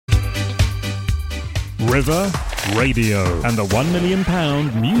River Radio and the £1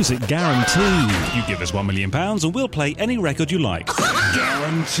 million music guarantee. You give us £1 million and we'll play any record you like.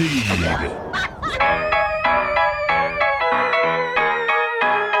 Guaranteed.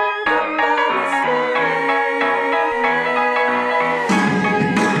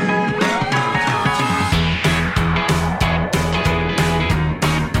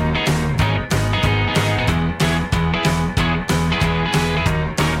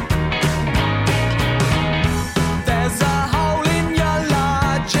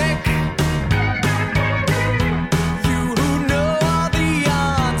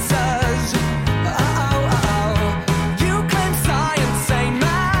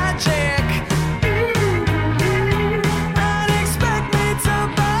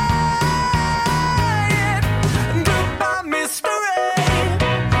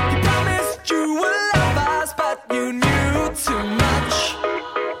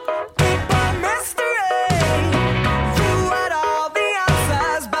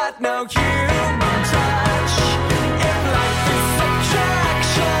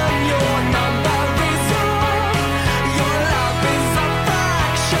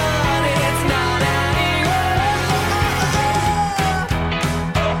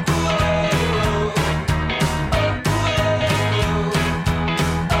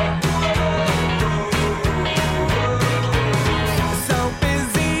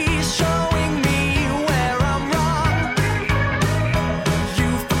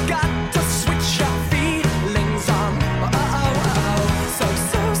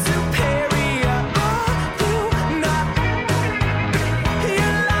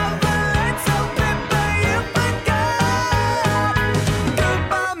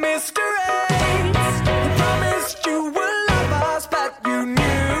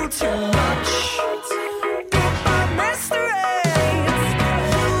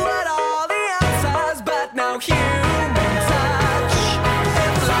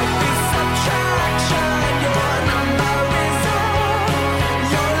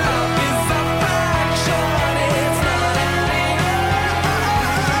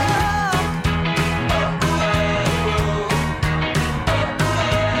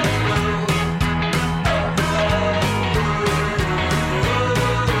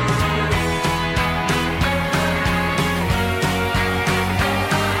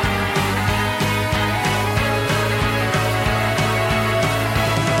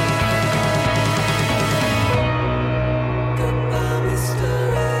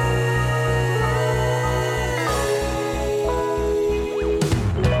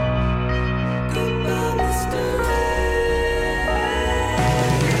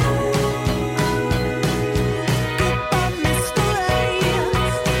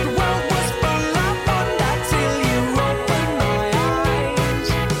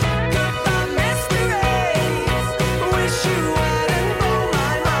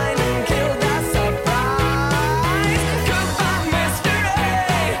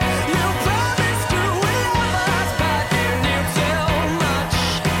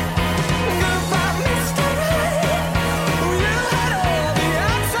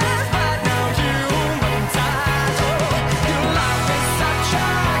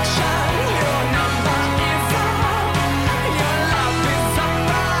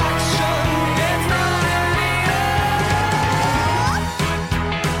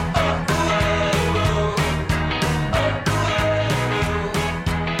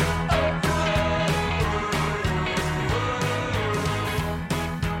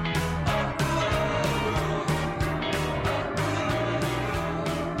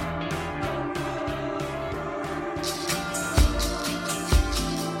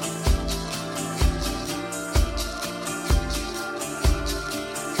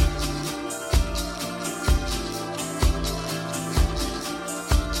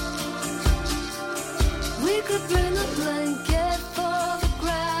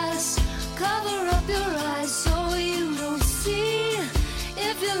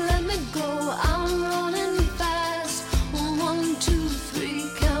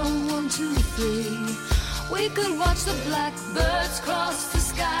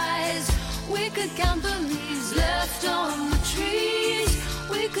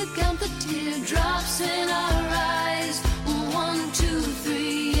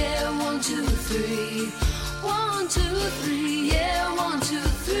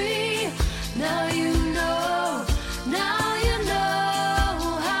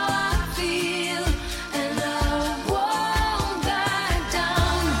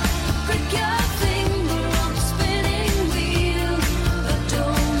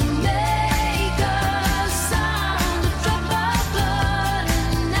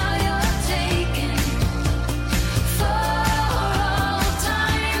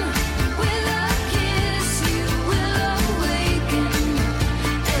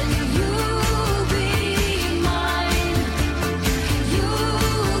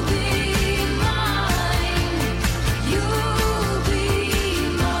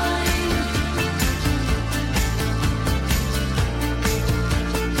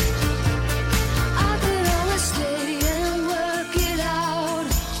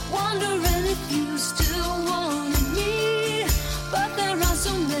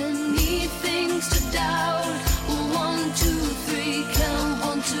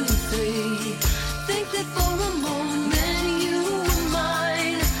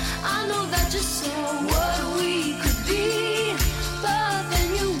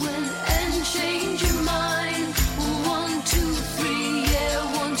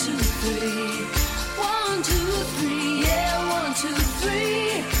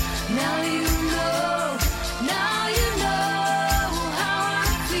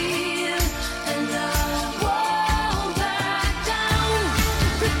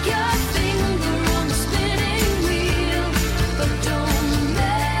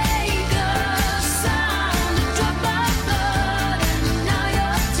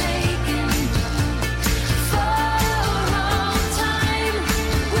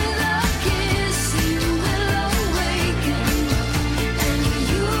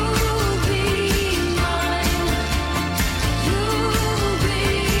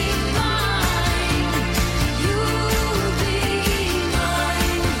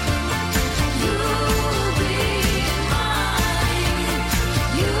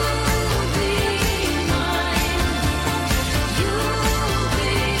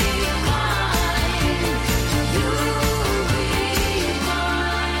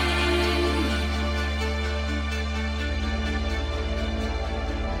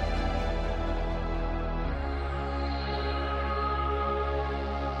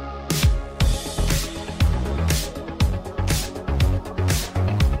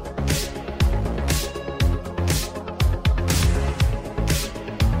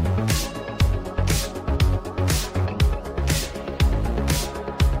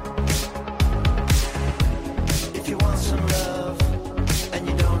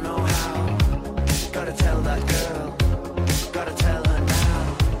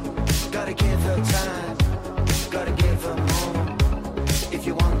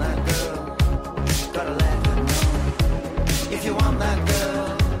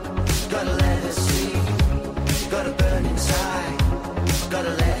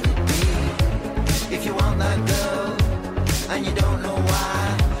 and you don't know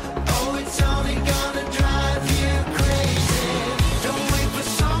why. Oh, it's only gonna drive you crazy. Don't wait for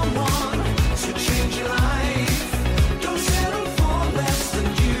someone to change your life. Don't settle for less than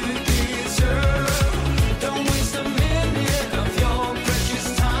you deserve. Don't waste a minute of your precious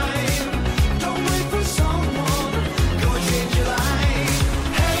time. Don't wait for someone, go and change your life.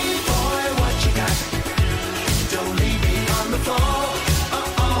 Hey boy, what you got? Don't leave me on the floor.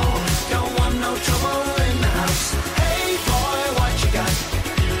 Uh-oh, don't want no trouble in the house. Hey boy, what you got?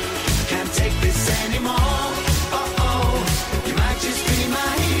 Can't take this anymore. Uh-oh, you might just be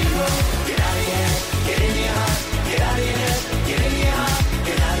my hero. Get out of here, get in your heart. Get out of here, get in your heart.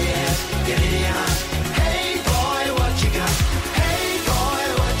 Get out of here, get in your heart. Hey boy, what you got? Hey boy,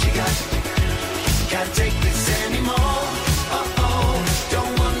 what you got? Can't take this anymore. Uh-oh,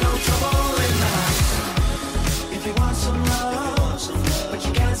 don't want no trouble in the house. If you want some love, but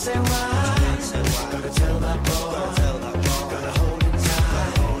you can't say why, gotta tell that boy, gotta hold him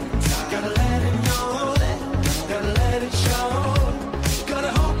tight, gotta let him know, gotta let it show,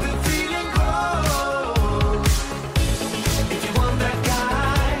 gotta hope the feeling grows. If you want that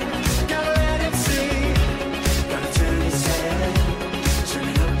guy, gotta let him see, gotta turn his head,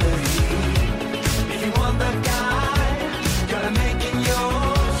 turning up the heat. If you want that guy, gotta make him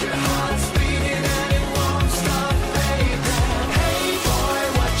yours. Your heart's beating and it won't stop, baby. Hey boy,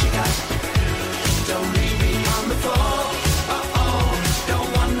 what you got? Don't leave me on the floor. Uh-oh, don't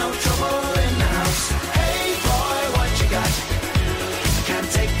want no trouble in the house. Hey boy, what you got? Can't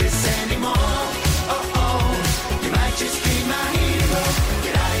take this anymore. Uh-oh, you might just be my hero.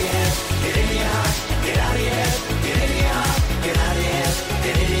 Get out of here, get in your heart. Get out of here, get in your heart. Get out of here,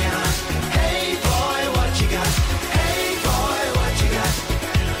 get in your heart. Hey boy, what you got? Hey boy, what you got?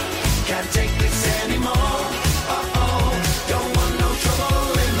 Can't take this anymore. Uh-oh, don't want no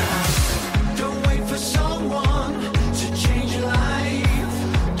trouble in the house. Don't wait for someone to change your life.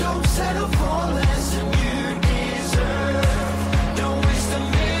 Don't settle for less than you deserve. Don't waste a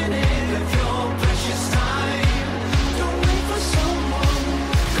minute of your precious time. Don't wait for someone,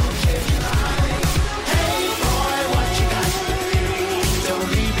 go change your life. Hey boy, what you got? Don't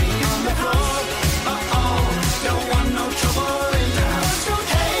leave me on the floor. Uh-oh, don't want no trouble in the house.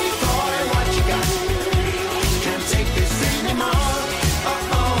 Hey boy, what you got? Can't take this anymore.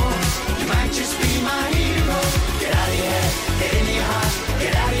 Uh-oh, you might just be my hero. Get out of here, get in your heart.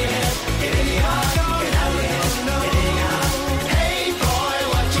 Get out of here, get in your heart. Get out of here, get in your heart. Hey boy,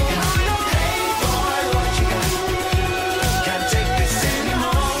 what you got? Hey boy, what you got? Can't take this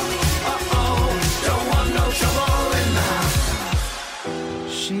anymore. Uh-oh, don't want no trouble in the house.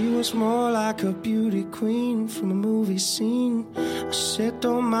 She was more like a beauty queen from a movie scene. I said,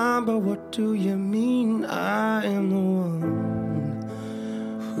 don't mind, but what do you mean? I am the one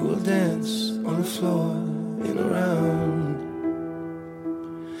who will dance on the floor in a round.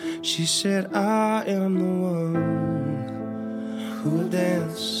 She said, I am the one who will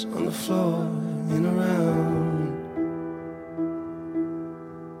dance on the floor in a round.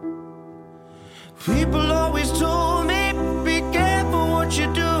 People always told me, be careful what you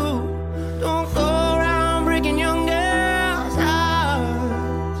do. Don't go around breaking young girls'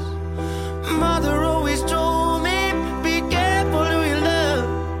 hearts. Mother always told me, be careful who you love.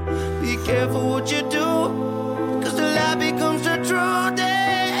 Be careful what you do, 'cause the lie becomes the truth.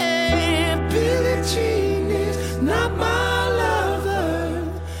 Hey, Billie Jean is not my lover.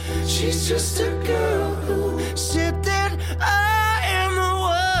 She's just a girl who said that I am the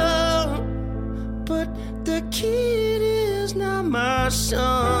one. But the kid is not my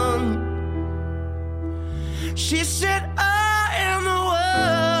son. She said I am the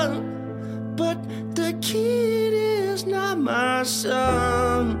one, but the kid is not my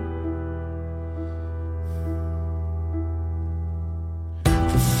son.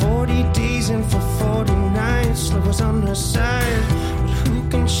 For 40 days and for 40 nights, love was on her side. But who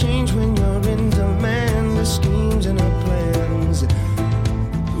can change when you're in demand? The schemes and her plans.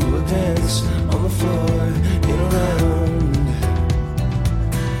 Who will dance on the floor in a round?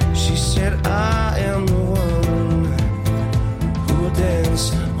 She said I am the one who will dance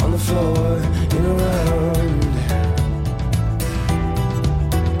on the floor in a round.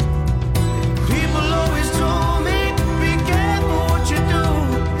 People always told me, be careful what you do.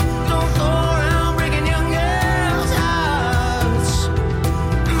 Don't go around breaking young girls' hearts.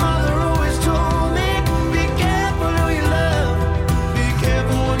 Mother always told me, be careful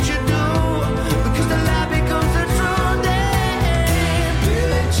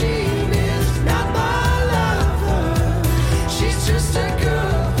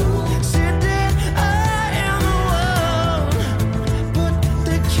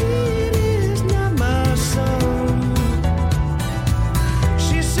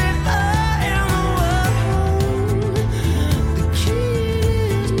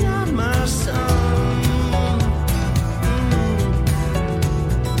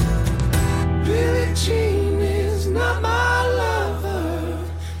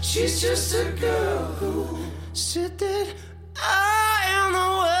She's just a girl who said that I am the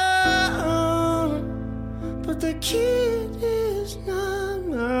one, but the kid is not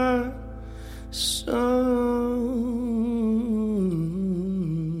my son.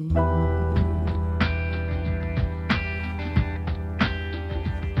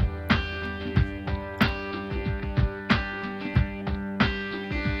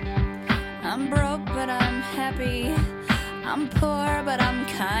 I'm broke, but I'm happy. I'm poor, but I'm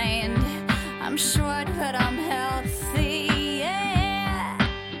kind. I'm short, but I'm healthy. Yeah.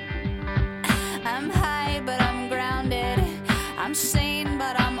 I'm high, but I'm grounded. I'm sane,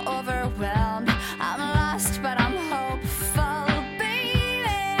 but I'm overwhelmed. I'm lost, but I'm hopeful, baby.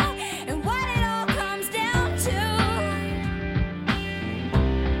 And what it all comes down to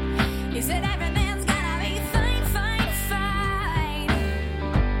is that everything's gonna be fine, fine, fine.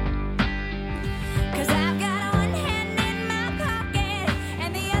 'Cause I've got one hand in my pocket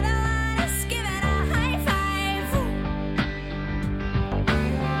and the other one is giving a high five.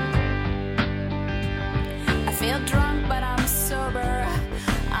 I feel drunk, but I'm sober.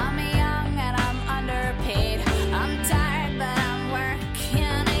 I'm young and I'm underpaid. I'm tired, but I'm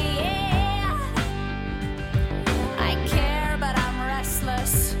working, yeah. I care, but I'm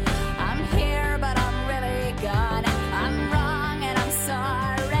restless. I'm here, but I'm really gone. I'm wrong and I'm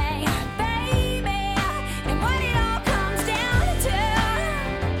sorry, baby. And what it all comes down to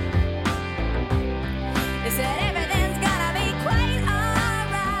is that everything's gonna be quite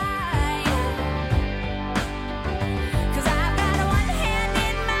alright. 'Cause I've got one hand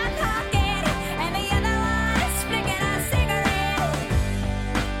in my pocket and the other one is flicking a cigarette.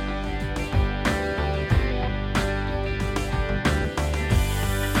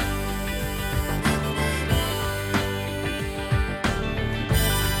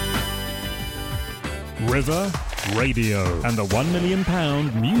 River Radio and the £1 million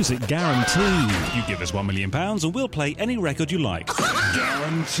music guarantee. You give us £1 million and we'll play any record you like.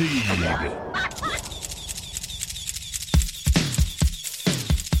 Guaranteed.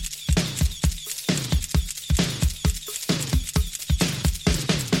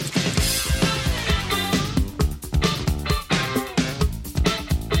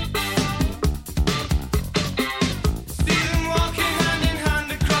 See them walking hand in hand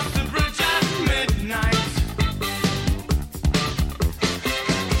across the bridge at midnight.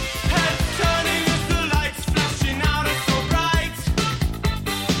 Heads turning as the lights flashing out are so bright.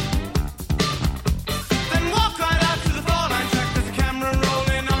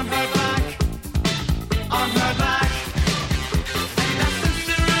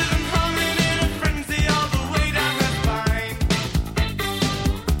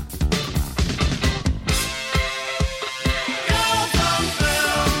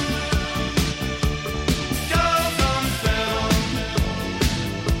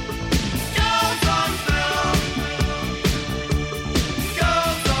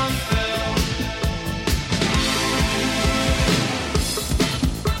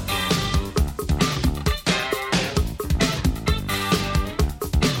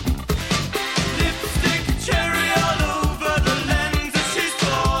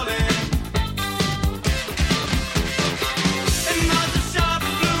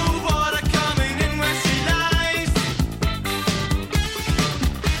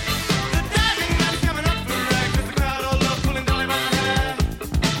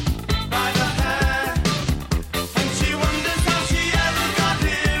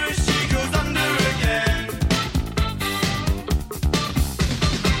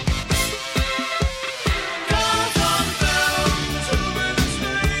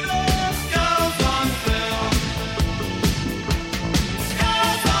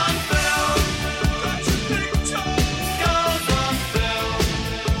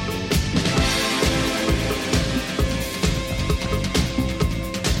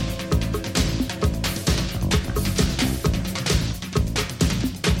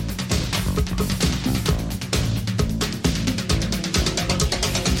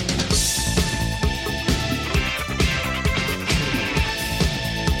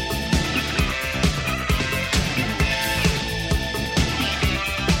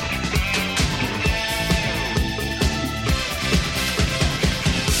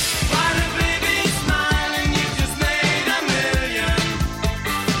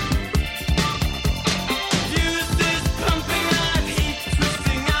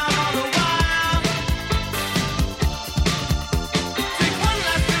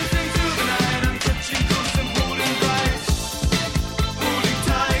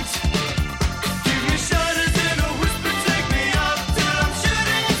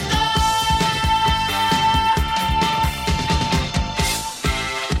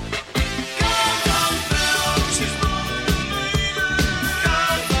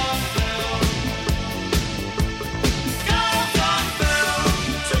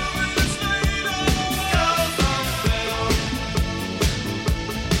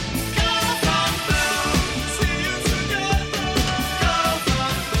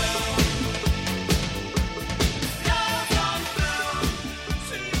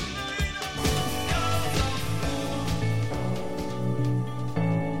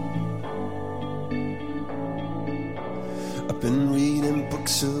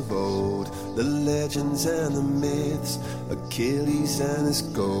 books of old, the legends and the myths, Achilles and his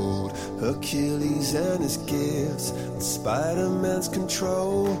gold, Hercules and his gifts, and Spider-Man's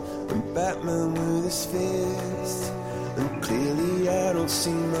control, and Batman with his fists. And clearly I don't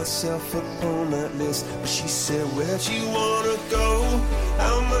see myself upon that list. But she said, where'd you wanna go?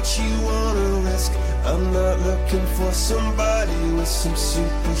 How much you wanna risk? I'm not looking for somebody with some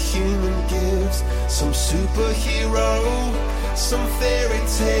superhuman gifts, some superhero, some fairy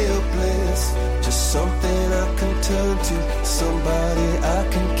tale bliss. Just something I can turn to, somebody I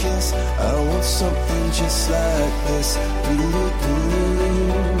can kiss. I want something just like this.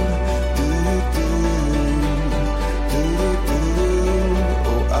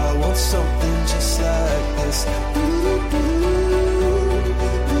 Oh, I want something just like this.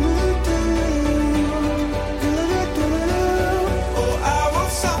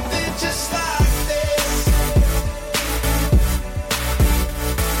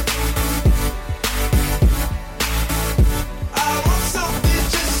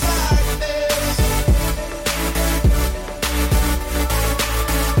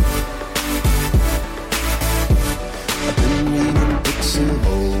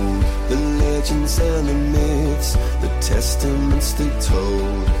 And the myths, the testaments they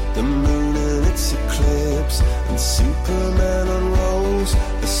told, the moon and its eclipse, and Superman unrolls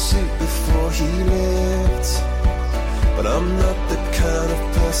a suit before he lived. But I'm not the kind of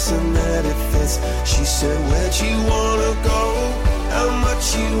person that it fits. She said, where'd you wanna go? How much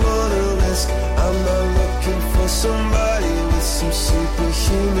you wanna risk? I'm not looking for somebody with some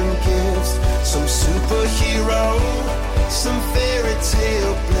superhuman gifts, some superhero, some fairy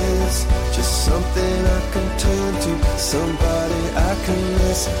tale bliss. Just something I can turn to, somebody I can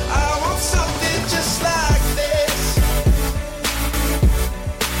miss. I want something just like this.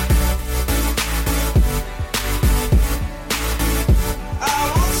 I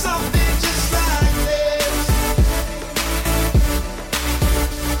want something just like this.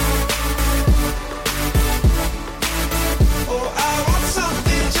 Oh, I want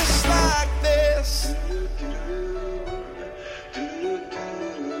something just like this.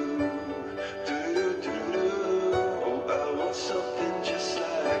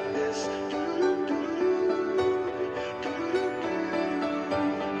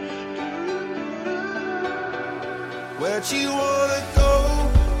 Where'd you wanna go?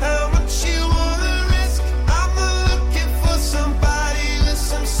 How much you wanna risk? I'm not looking for somebody with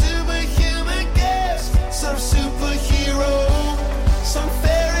some superhuman gifts, some superhero, some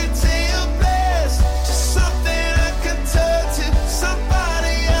fairy tale bliss. Just something I can turn to,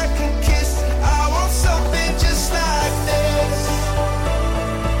 somebody I can kiss. I want something just like this.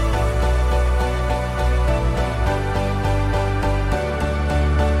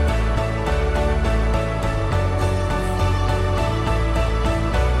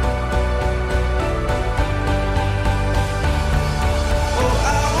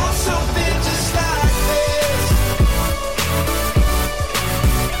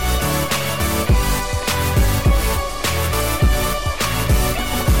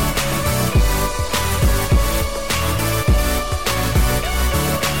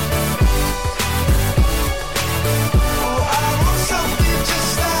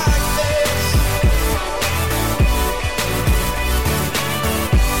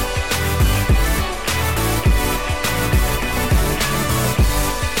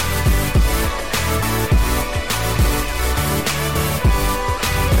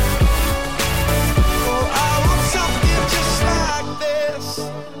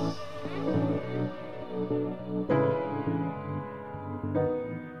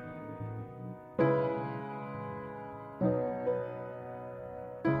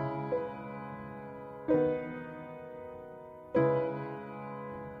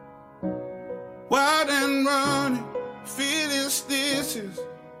 Wild and running, feeling stitches,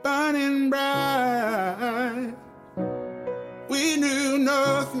 burning bright. We knew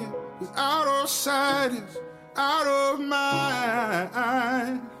nothing was out of sight, is out of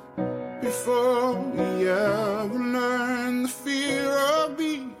mind. Before we ever learned the fear of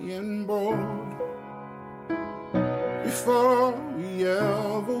being bold, before we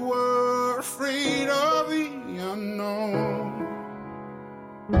ever were afraid of the unknown.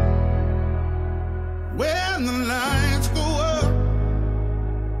 When the lights go up,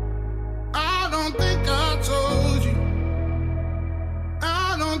 I don't think I told you,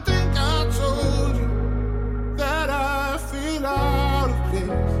 I don't think I told you that I feel out of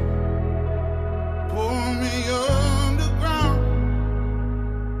place. Pull me underground,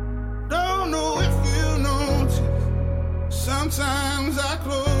 don't know if you notice. Sometimes I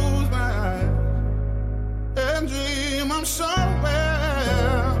close my eyes and dream I'm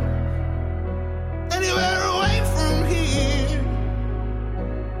somewhere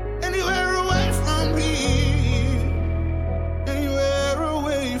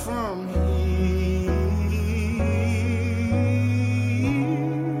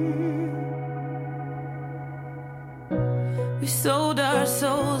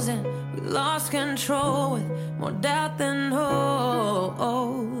frozen. We lost control with more doubt than hope.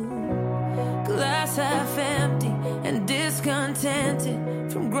 Glass half empty and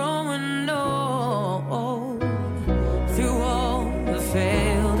discontented from growing old. Through all the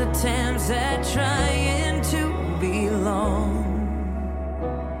failed attempts at trying to belong,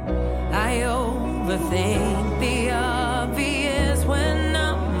 I overthink the obvious when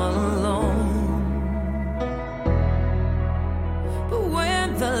I'm alone. But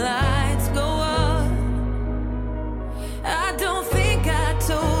when the lights go up, I don't think I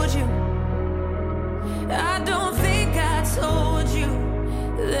told you, I don't think I told you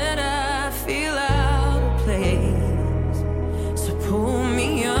that I feel out of place. So pull me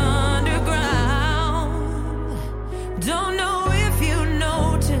underground. Don't know if you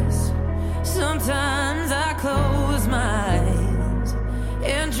notice, sometimes I close my eyes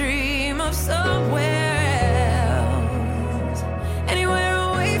and dream of somewhere else. Anywhere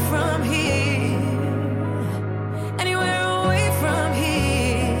away from here, anywhere away from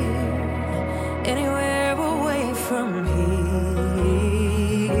here, anywhere away from here.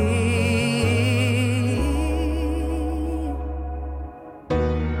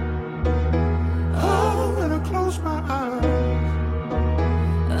 Oh, when I close my eyes.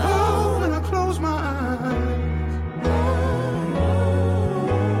 Oh, when I close my eyes.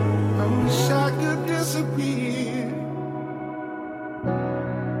 I wish I could disappear.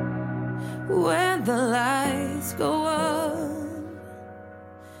 When the lights go up,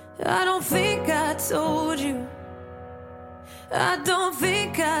 I don't think I told you, I don't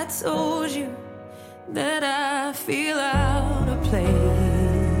think I told you that I feel out of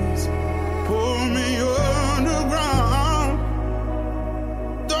place. Pull me underground.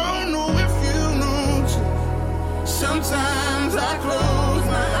 Don't know if you notice. Sometimes I close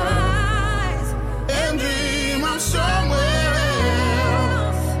my eyes and dream I'm somewhere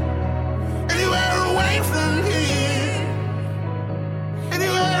else. Anywhere away from here.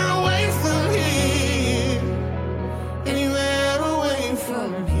 Anywhere away from here. Anywhere away from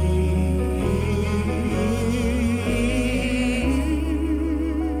here.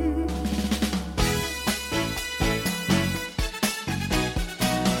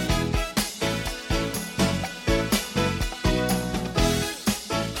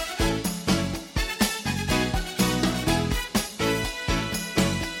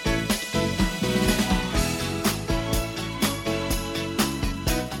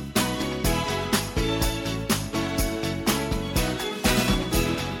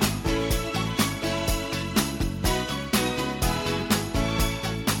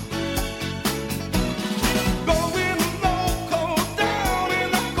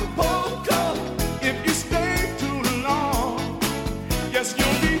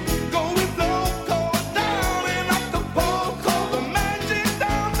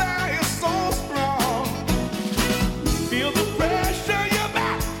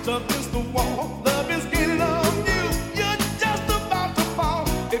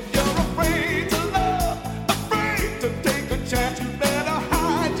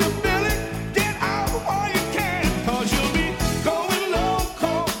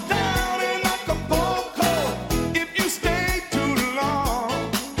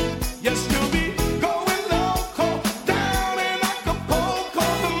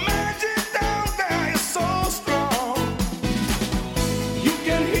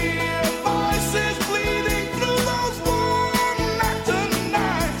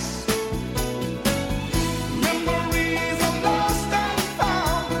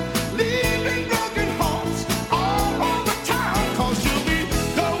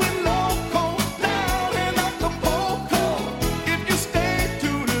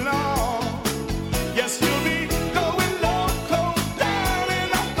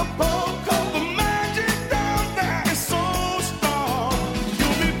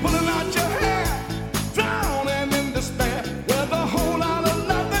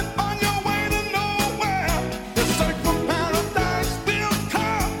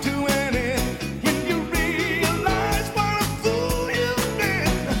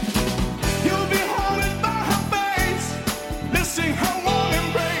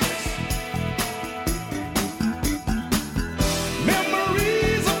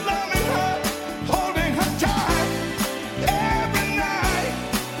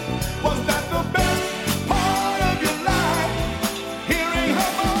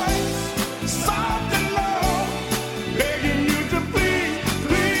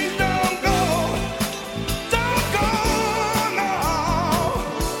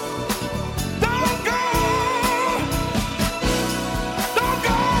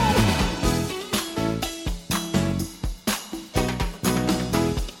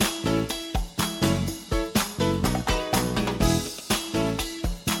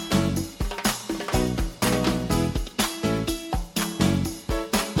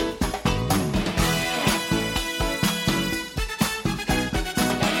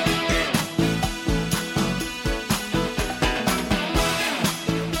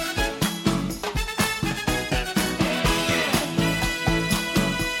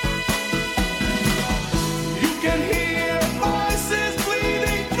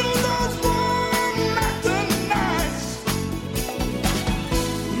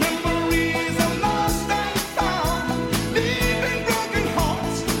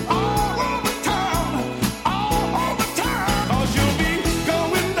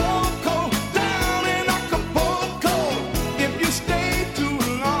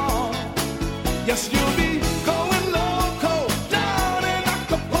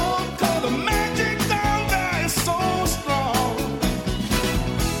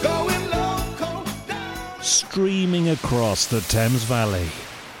 streaming across the Thames Valley.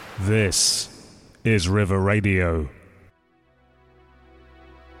 This is River Radio.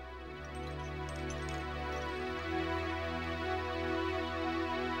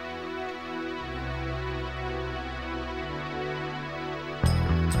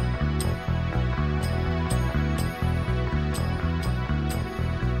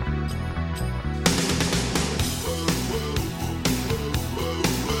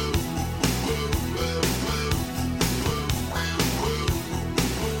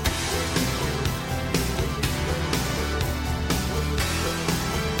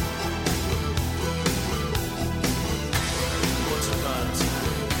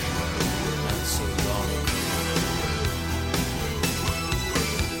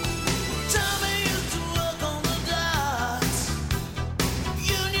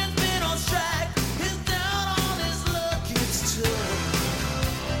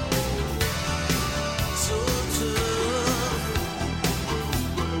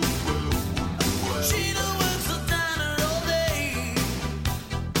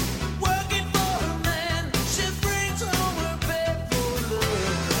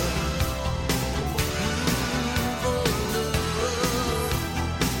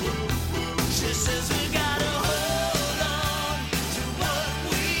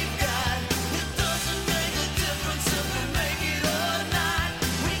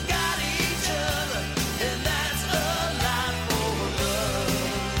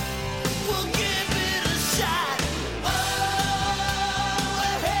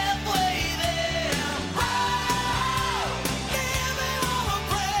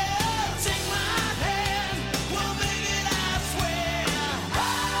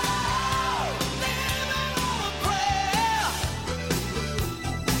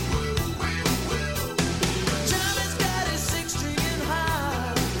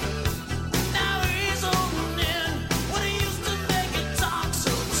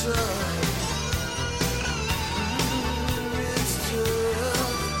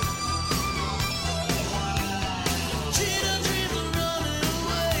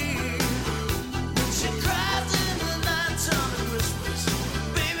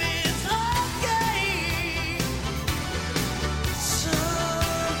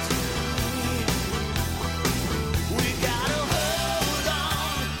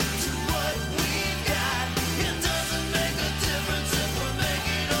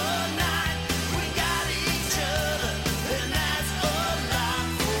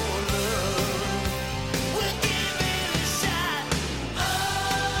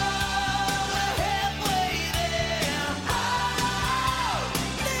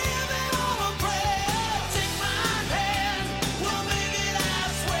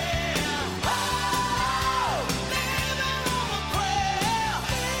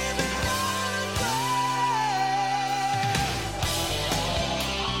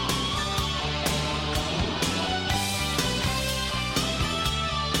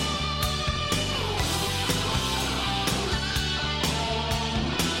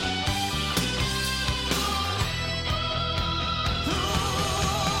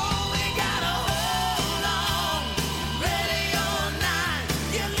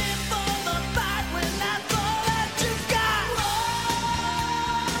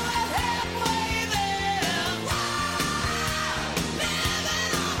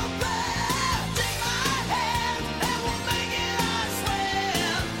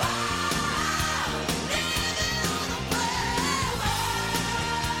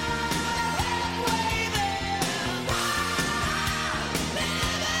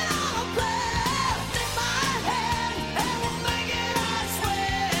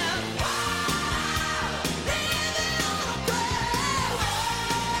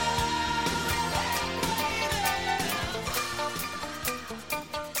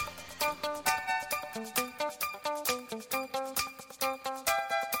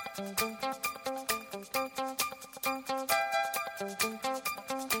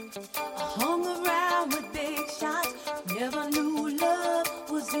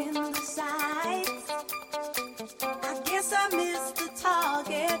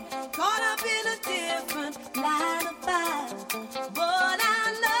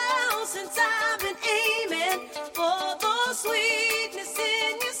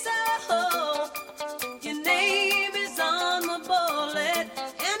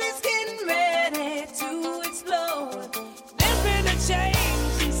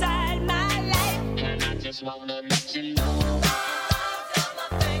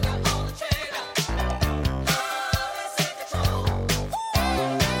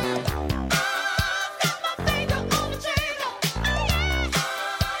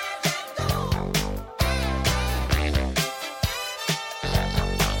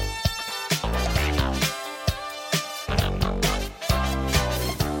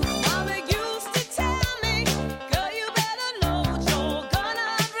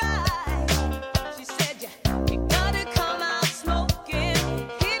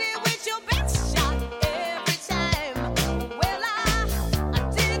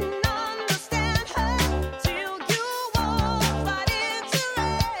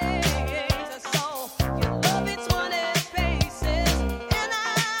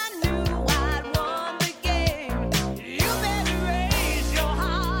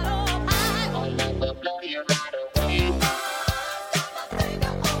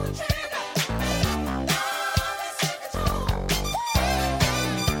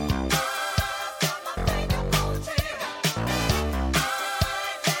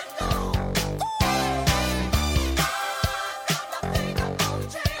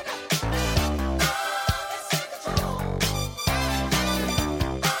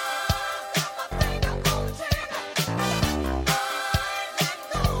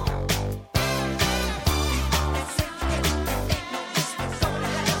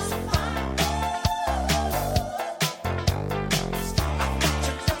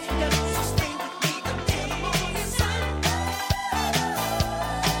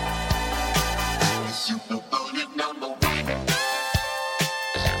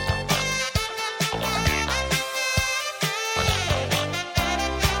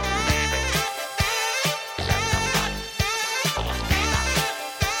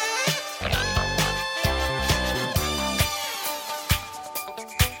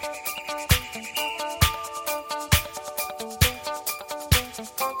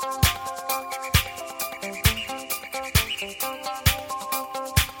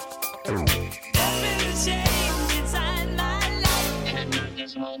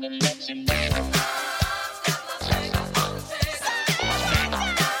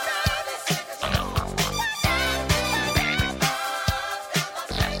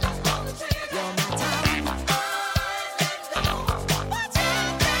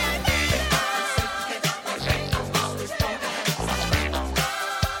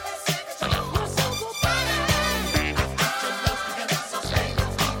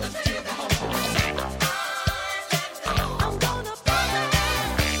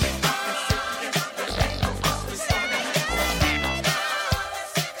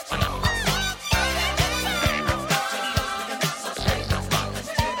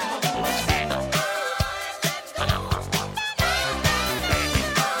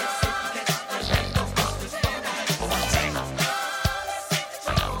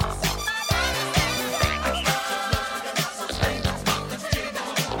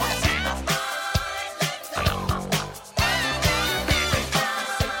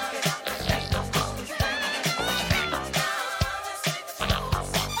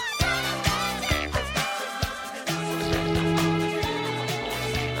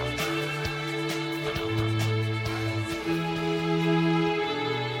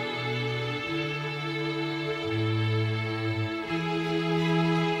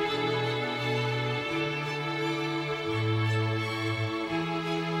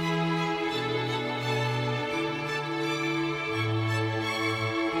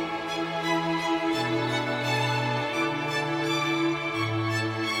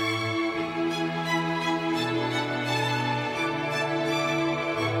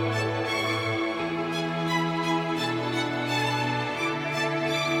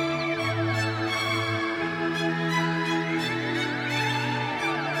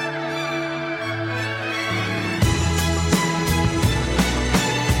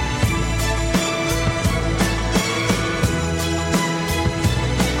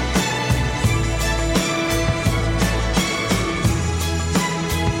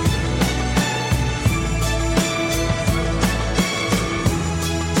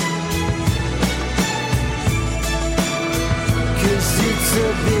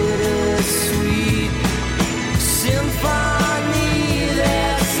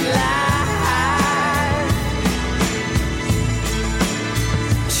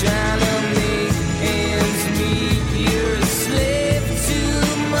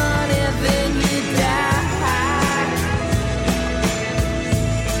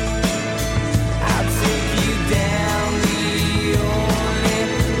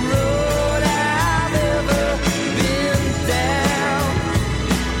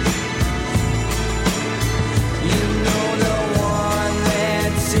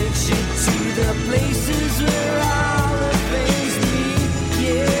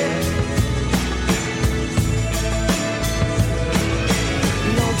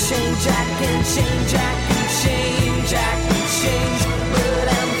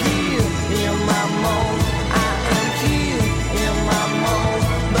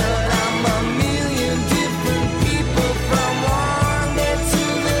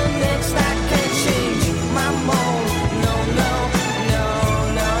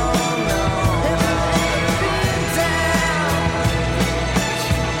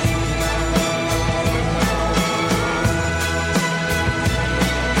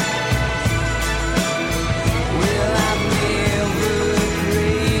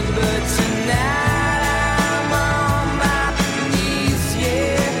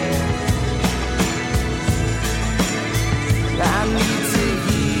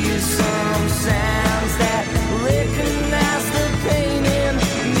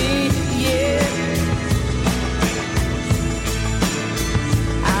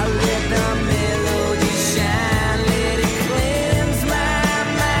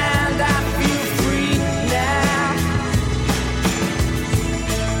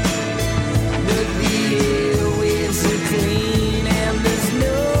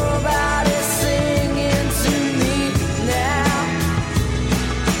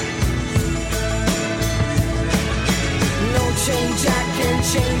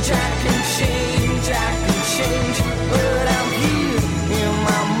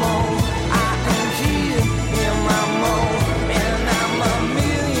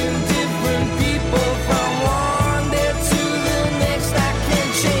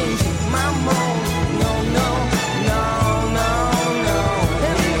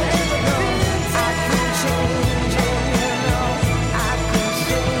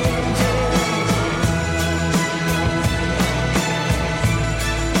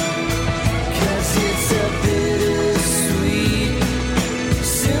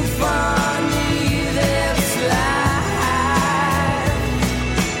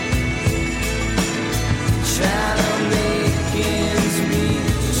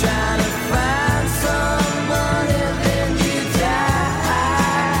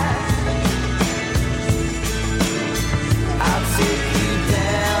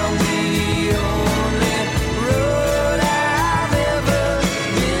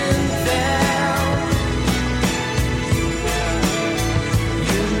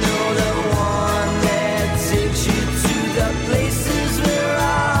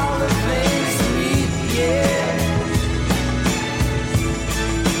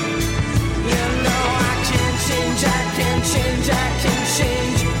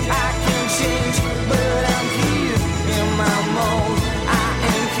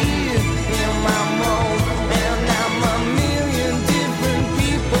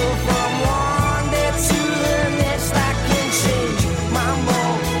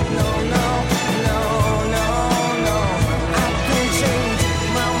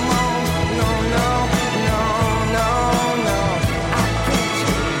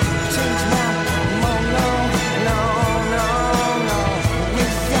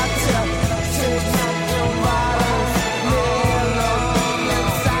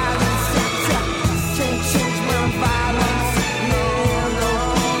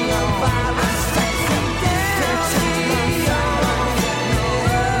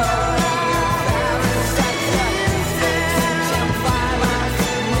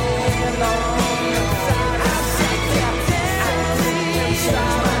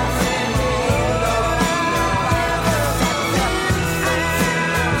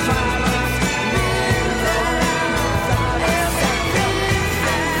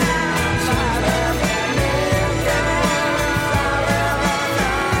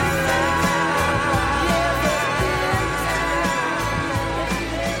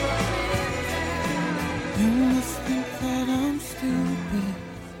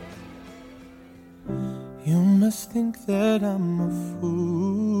 must think that I'm a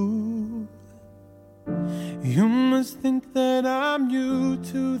fool. You must think that I'm new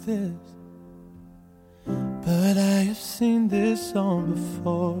to this, but I have seen this all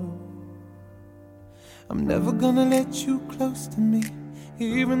before. I'm never gonna let you close to me,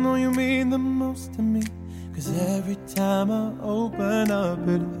 even though you mean the most to me. 'Cause every time I open up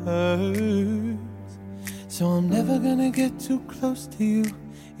it hurts. So I'm never gonna get too close to you,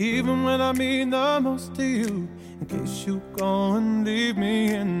 even when I mean the most to you, in case you go and leave me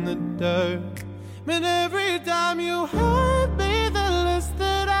in the dirt. But every time you hurt me, the less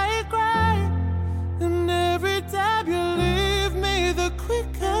that I cry. And every time you leave me, the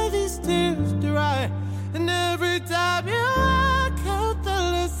quicker these tears dry. And every time you walk out, the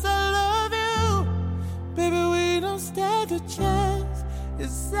less I love you. Baby, we don't stand a chance.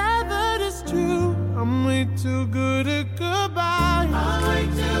 It's sad, but it's true. I'm way too good at goodbye. I'm way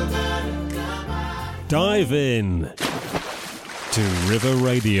too good at goodbye. Dive in to River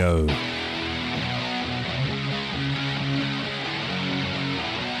Radio.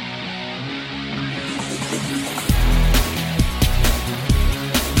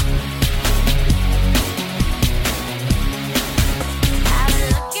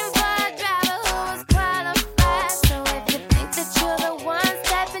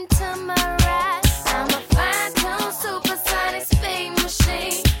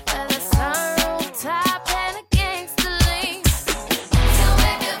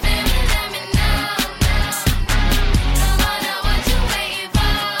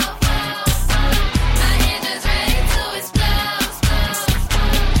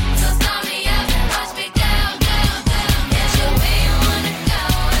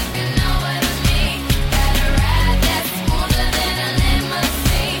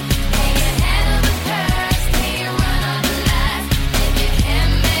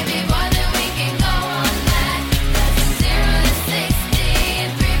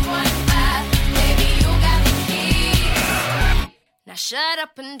 Shut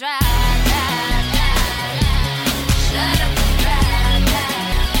up and drive, drive, drive, drive. Shut up and drive, drive,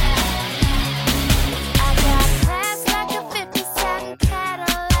 drive. I got class like a 57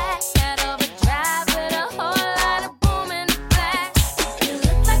 Cadillac. That overdrive with a whole lot of boom in the back. You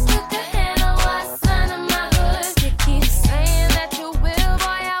look like you could handle what's under my hood. You keep saying that you will,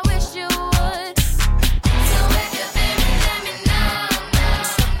 boy, I wish you would. So if you feel me, let me know,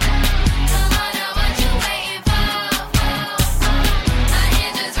 Come on now, what you waiting for?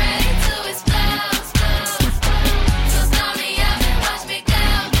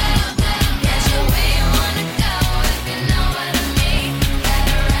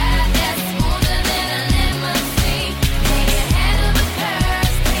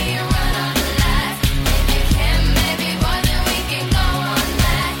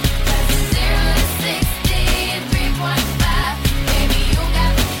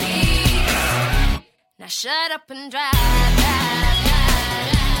 Shut up and drive, drive, drive,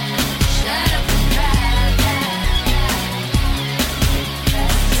 drive. Shut up and drive, drive,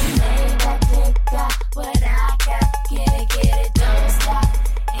 drive. That got what I got. Get it, don't stop.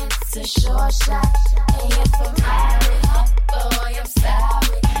 It's a short shot. And if I'm hurry up, boy, I'm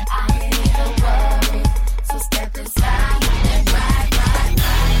sorry. I ain't even worried. So step inside and ride, ride,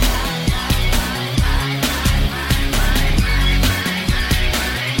 ride, ride, ride, ride,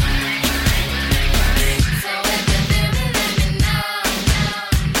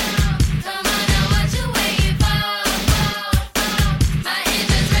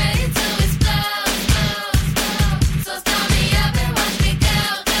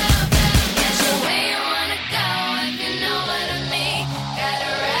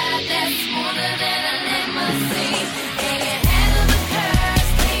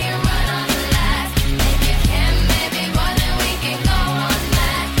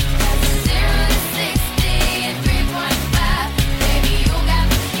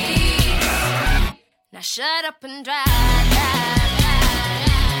 shut up and drive, drive, drive,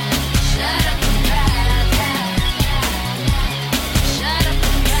 drive. Shut up and drive, drive, drive, drive. Shut up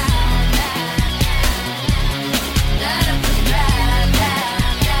and drive, drive, drive, drive. Shut up and drive, drive,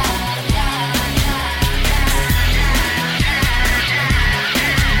 drive,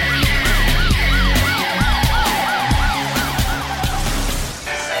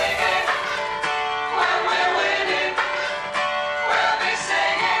 When we're winning, we'll be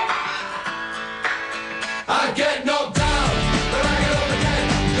singing. I get no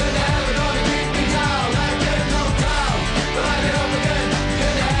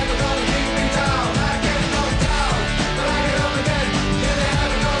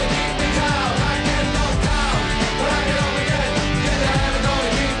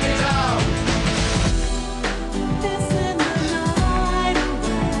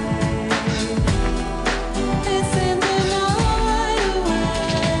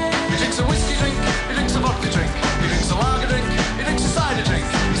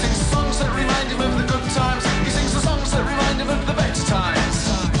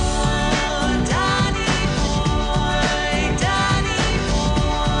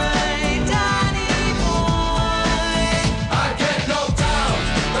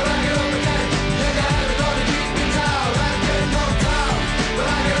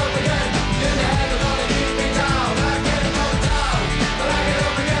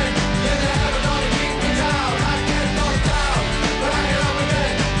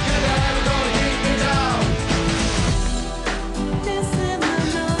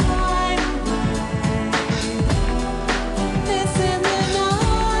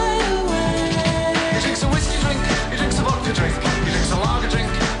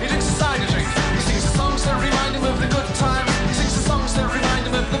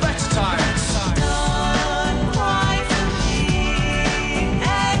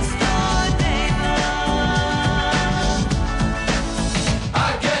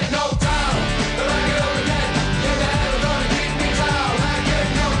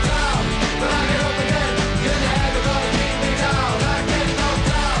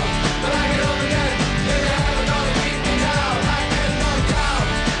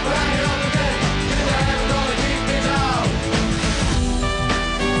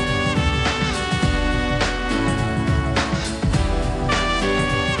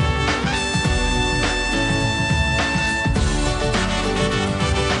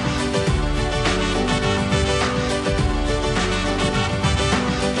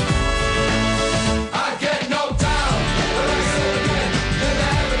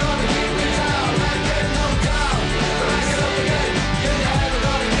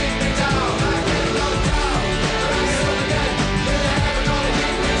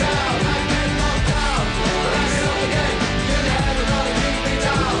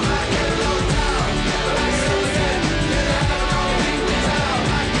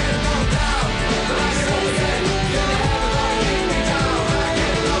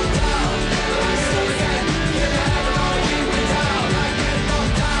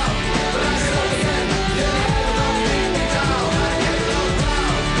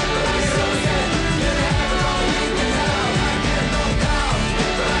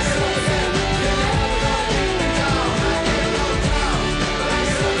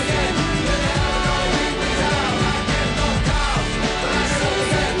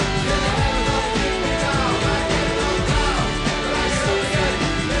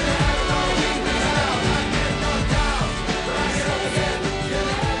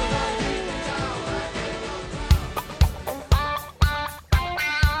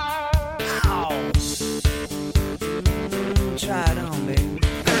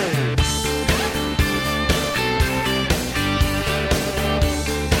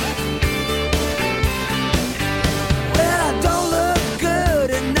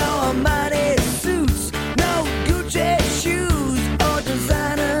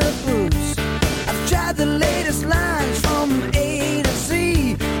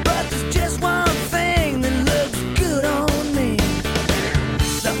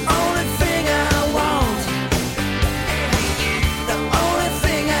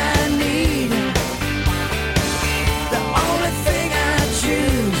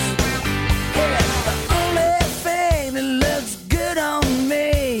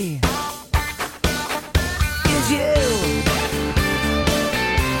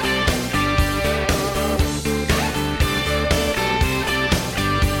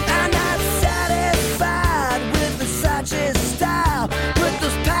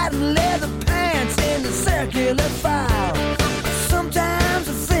particular file. Sometimes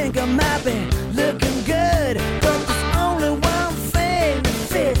I think I might be looking good, but there's only one thing that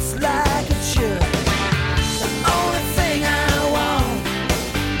fits like it should. The only thing I want,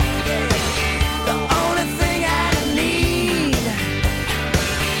 the only thing I need,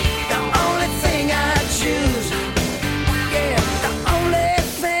 the only thing I choose, yeah, the only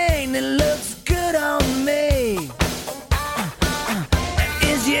thing that looks good on me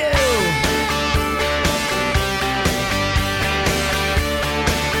is you.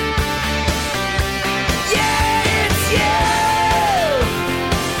 Yeah, it's you.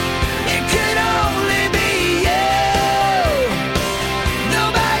 It could only be you.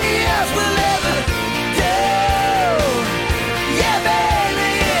 Nobody else will ever do. Yeah,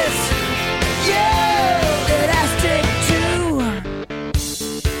 baby, it's you that I stick to.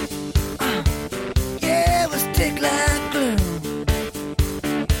 Yeah, we stick like glue.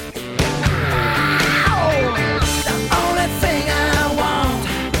 The only thing I want,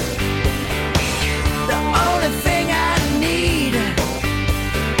 the only thing I need,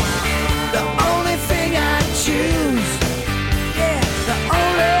 the only thing I choose, yeah, the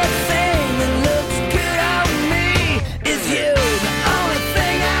only thing that looks good on me is you. The only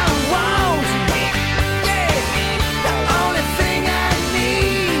thing I want, yeah, the only thing I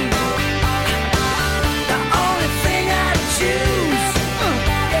need, the only thing I choose,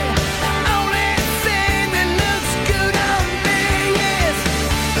 yeah, the only thing that looks good on me is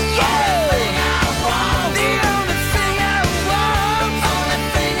you. The only thing I want, the only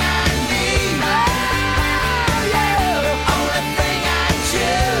thing I need, oh yeah, the only thing I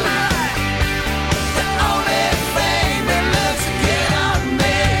choose, the only thing that looks good on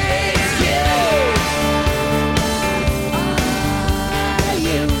me is you.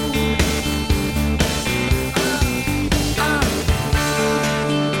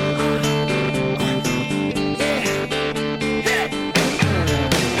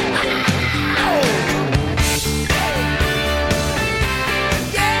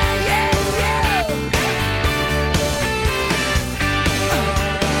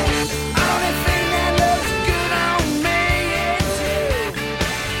 Only thing that looks good on me is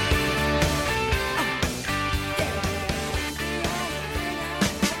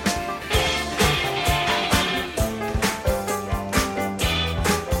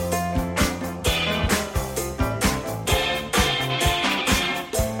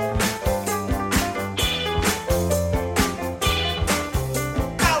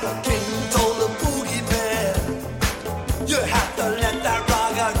Our king told the boogeyman, you have to let that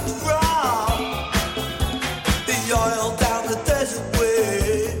rock drop. The oil down the desert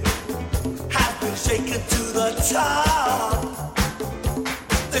way has been shaken to the top.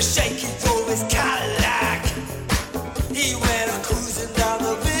 The shaky drove his Cadillac. He went cruising down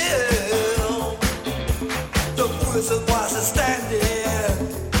the hill. The person was standing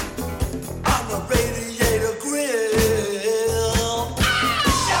on the radiator grill.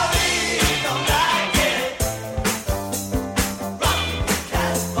 Shawty don't like it. Rock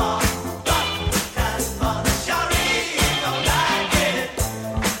Casbah, Shawty don't like it.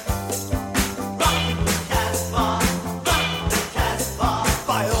 Rock Casbah.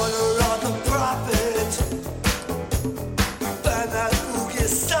 By order of the prophet, burn that boogie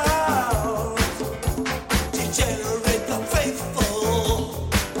sound. Degenerate the faithful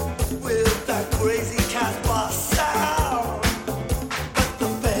with that crazy Casbah sound. But the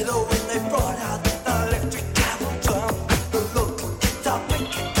better when they brought out the electric camel drum, the local guitar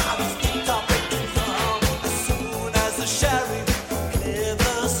making dollars, guitar making drum. As soon as the sheriff cleared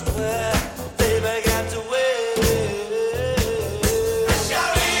the square, they began to wave. The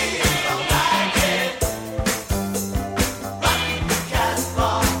sheriff don't like it. Rock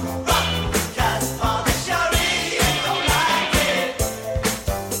Casbah, the sheriff don't like it.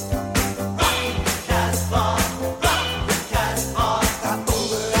 Rock Casbah. And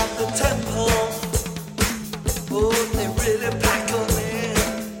over at the temple, oh, they really pack 'em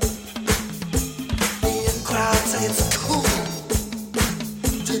in.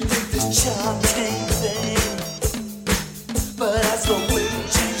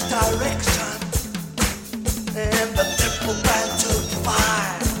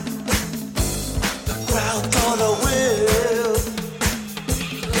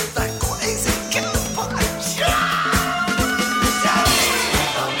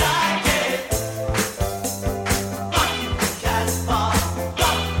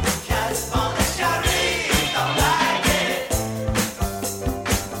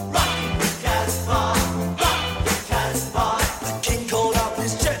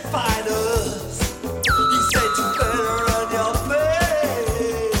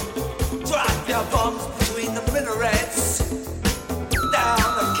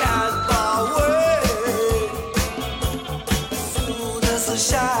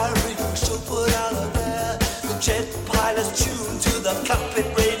 cup it